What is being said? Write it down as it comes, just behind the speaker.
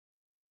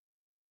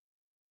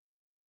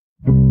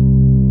Good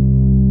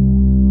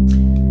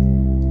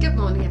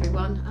morning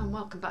everyone and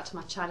welcome back to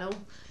my channel.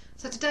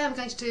 So today I'm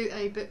going to do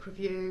a book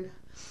review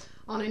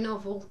on a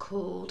novel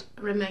called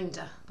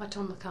Remainder by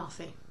Tom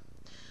McCarthy.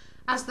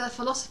 As the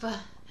philosopher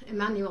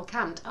Immanuel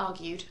Kant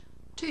argued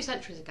 2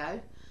 centuries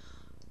ago,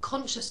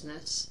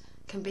 consciousness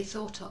can be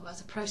thought of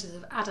as a process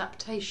of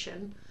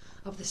adaptation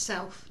of the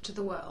self to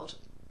the world.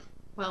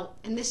 Well,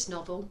 in this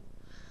novel,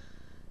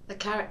 the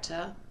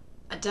character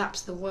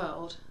adapts the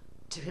world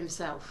to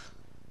himself.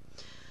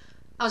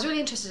 I was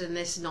really interested in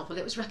this novel.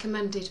 It was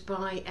recommended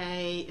by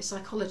a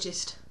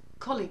psychologist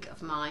colleague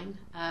of mine,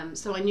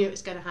 so I knew it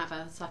was going to have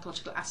a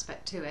psychological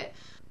aspect to it.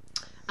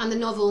 And the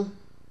novel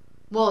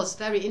was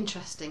very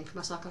interesting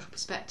from a psychological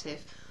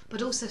perspective,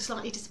 but also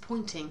slightly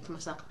disappointing from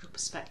a psychological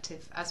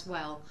perspective as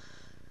well.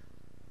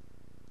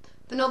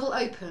 The novel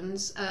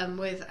opens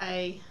with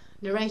a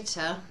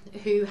narrator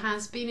who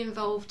has been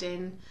involved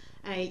in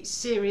a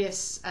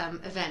serious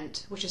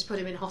event which has put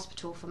him in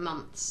hospital for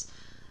months.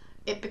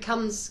 It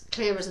becomes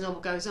clear as the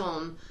novel goes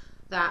on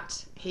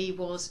that he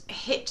was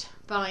hit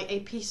by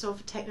a piece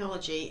of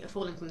technology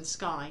falling from the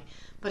sky,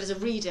 but as a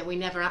reader we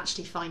never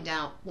actually find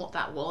out what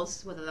that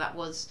was, whether that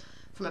was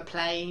from a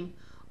plane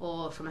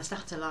or from a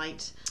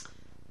satellite.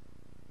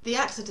 The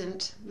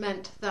accident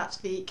meant that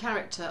the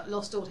character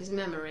lost all his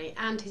memory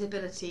and his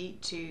ability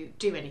to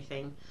do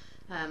anything,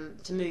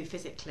 to move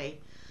physically.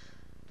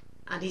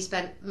 And he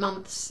spent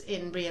months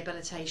in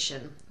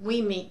rehabilitation.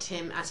 We meet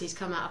him as he's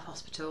come out of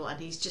hospital and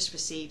he's just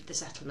received the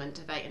settlement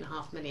of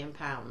 £8.5 million.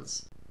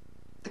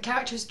 The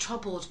character is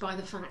troubled by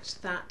the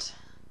fact that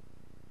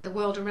the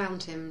world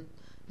around him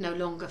no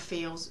longer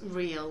feels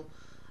real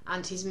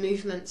and his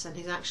movements and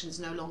his actions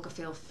no longer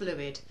feel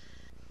fluid.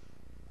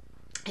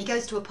 He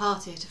goes to a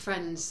party at a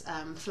friend's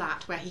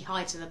flat where he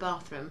hides in the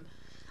bathroom,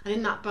 and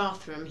in that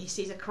bathroom he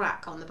sees a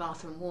crack on the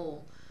bathroom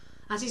wall.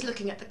 As he's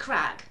looking at the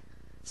crack,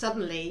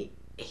 suddenly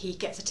he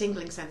gets a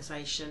tingling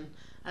sensation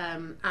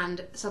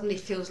and suddenly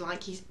feels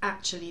like he's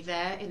actually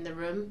there in the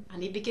room,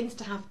 and he begins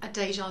to have a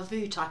deja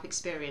vu type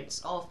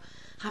experience of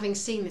having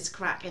seen this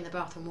crack in the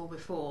bathroom wall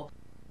before.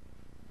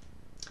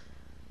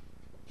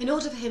 In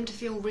order for him to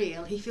feel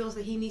real, he feels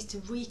that he needs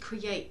to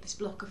recreate this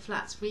block of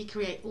flats,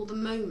 recreate all the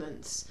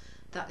moments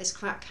that this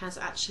crack has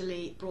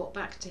actually brought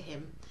back to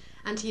him.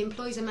 And he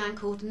employs a man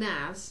called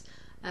Naz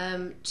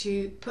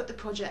to put the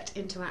project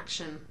into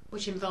action,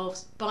 which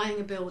involves buying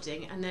a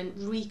building and then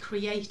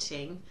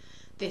recreating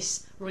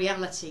this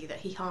reality that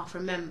he half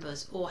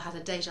remembers or has a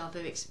deja vu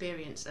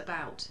experience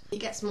about. He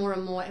gets more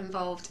and more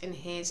involved in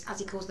his, as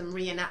he calls them,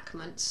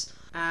 reenactments,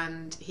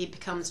 and he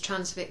becomes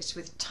transfixed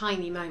with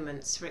tiny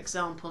moments. For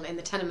example, in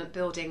the tenement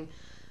building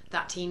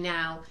that he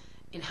now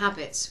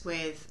inhabits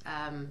with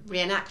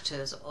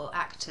reenactors or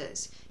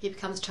actors, he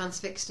becomes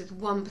transfixed with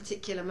one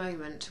particular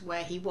moment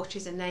where he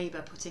watches a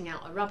neighbour putting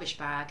out a rubbish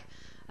bag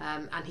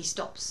and he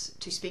stops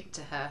to speak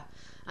to her,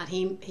 and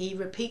he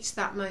repeats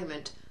that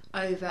moment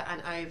over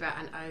and over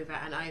and over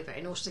and over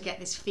in order to get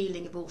this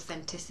feeling of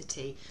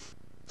authenticity.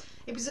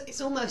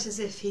 It's almost as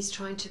if he's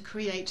trying to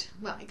create,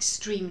 well,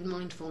 extreme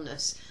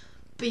mindfulness,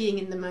 being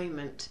in the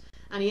moment,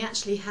 and he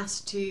actually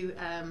has to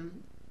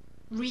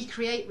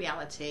recreate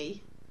reality,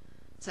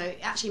 so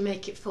actually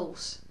make it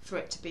false for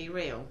it to be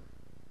real.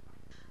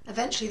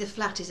 Eventually the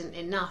flat isn't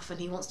enough and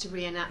he wants to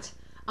reenact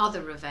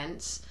other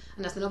events,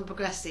 and as the novel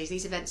progresses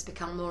these events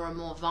become more and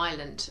more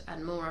violent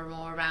and more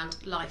around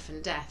life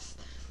and death.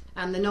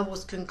 And the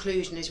novel's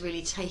conclusion is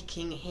really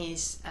taking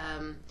his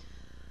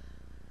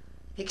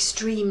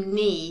extreme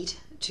need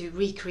to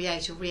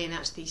recreate or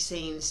reenact these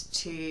scenes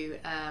to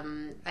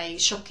a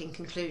shocking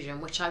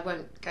conclusion, which I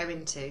won't go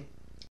into.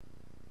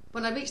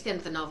 When I reached the end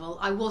of the novel,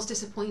 I was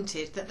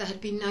disappointed that there had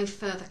been no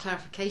further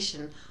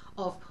clarification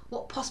of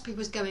what possibly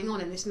was going on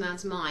in this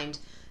man's mind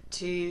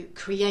to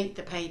create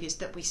the behaviours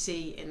that we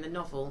see in the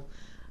novel.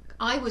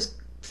 I was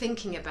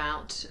thinking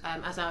about,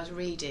 as I was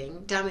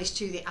reading, damage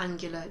to the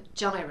angular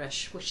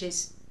gyrus, which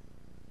is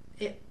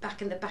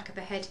back in the back of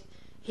the head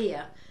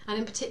here, and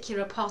in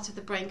particular a part of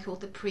the brain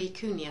called the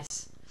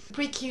precuneus. The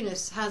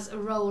precuneus has a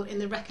role in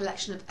the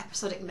recollection of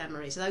episodic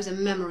memories. Those are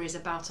memories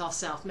about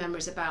ourselves,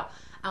 memories about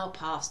our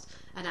past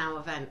and our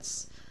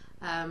events.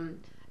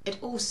 It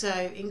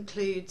also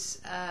includes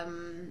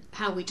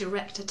how we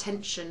direct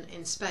attention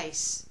in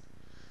space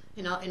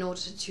in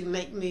order to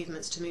make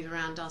movements to move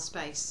around our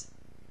space.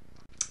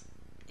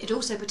 It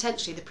also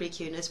potentially, the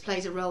precuneus,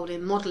 plays a role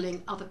in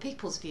modelling other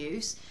people's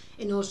views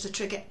in order to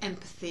trigger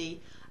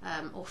empathy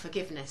or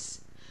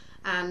forgiveness.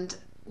 And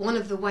one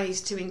of the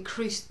ways to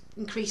increase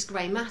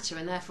grey matter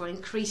and therefore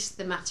increase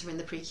the matter in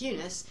the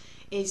precuneus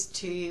is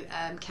to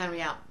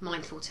carry out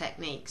mindful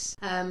techniques.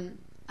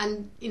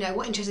 And you know,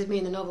 what interested me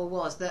in the novel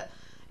was that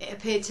it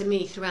appeared to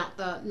me throughout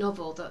the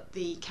novel that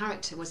the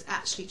character was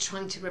actually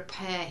trying to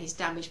repair his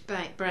damaged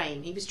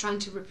brain. He was trying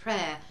to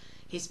repair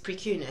his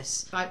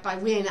precuneus by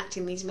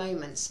reenacting these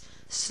moments,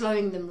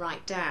 slowing them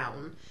right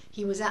down.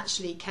 He was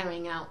actually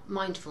carrying out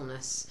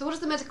mindfulness. So what does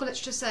the medical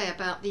literature say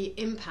about the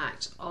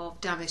impact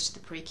of damage to the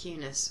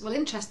precuneus? Well,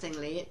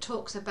 interestingly, it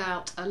talks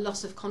about a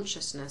loss of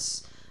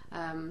consciousness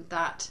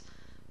that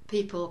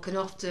people can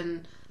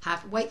often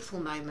have wakeful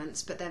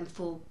moments but then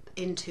fall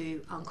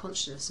into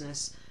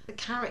unconsciousness. The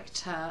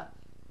character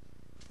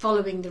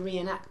following the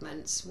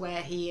reenactments,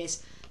 where he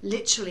is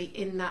literally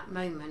in that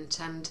moment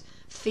and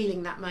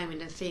feeling that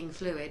moment and feeling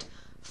fluid,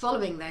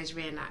 following those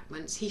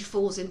reenactments he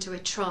falls into a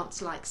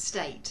trance-like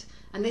state.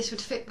 And this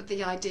would fit with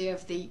the idea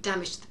of the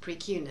damage to the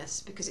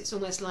precuneus, because it's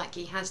almost like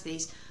he has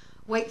these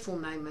wakeful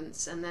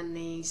moments and then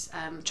these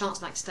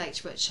trance-like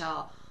states which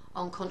are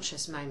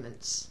unconscious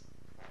moments.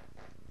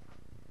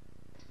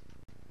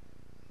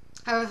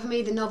 However, for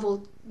me the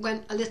novel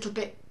veered a little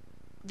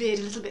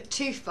bit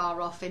too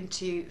far off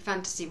into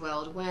fantasy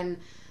world when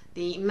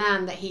the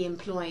man that he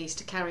employs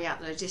to carry out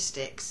the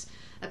logistics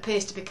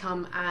appears to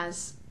become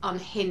as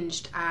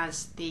unhinged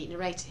as the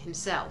narrator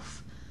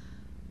himself.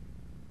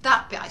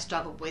 That bit I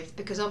struggled with,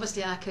 because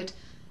obviously I could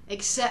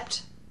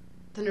accept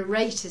the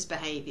narrator's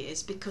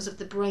behaviours because of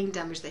the brain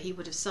damage that he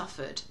would have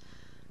suffered,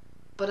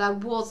 but I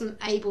wasn't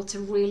able to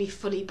really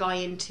fully buy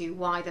into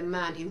why the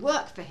man who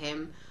worked for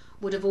him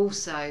would have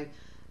also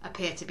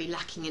appeared to be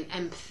lacking in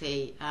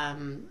empathy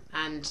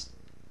and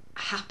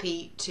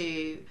happy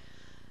to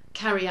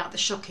carry out the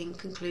shocking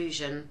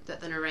conclusion that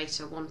the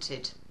narrator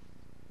wanted.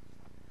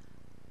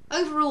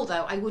 Overall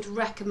though, I would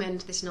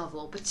recommend this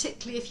novel,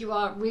 particularly if you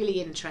are really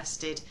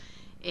interested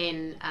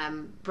in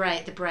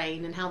the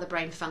brain and how the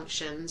brain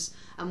functions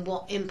and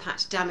what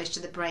impact damage to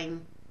the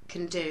brain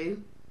can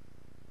do.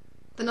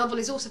 The novel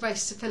is also very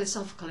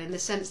philosophical in the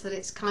sense that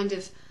it's kind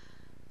of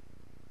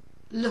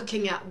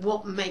looking at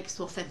what makes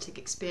authentic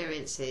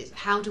experiences.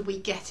 How do we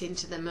get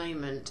into the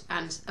moment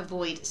and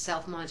avoid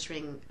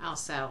self-monitoring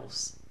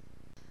ourselves?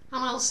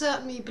 And I'll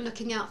certainly be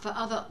looking out for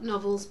other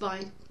novels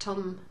by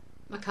Tom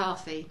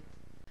McCarthy.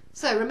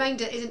 So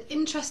Remainder is an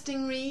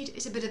interesting read.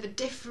 It's a bit of a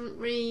different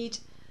read.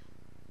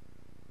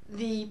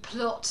 The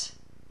plot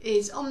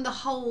is on the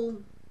whole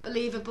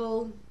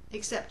believable,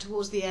 except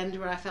towards the end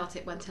where I felt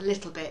it went a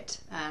little bit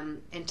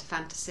into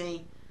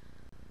fantasy.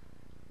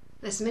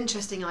 There's some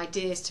interesting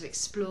ideas to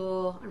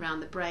explore around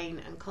the brain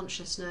and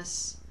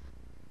consciousness,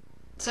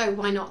 so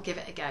why not give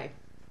it a go?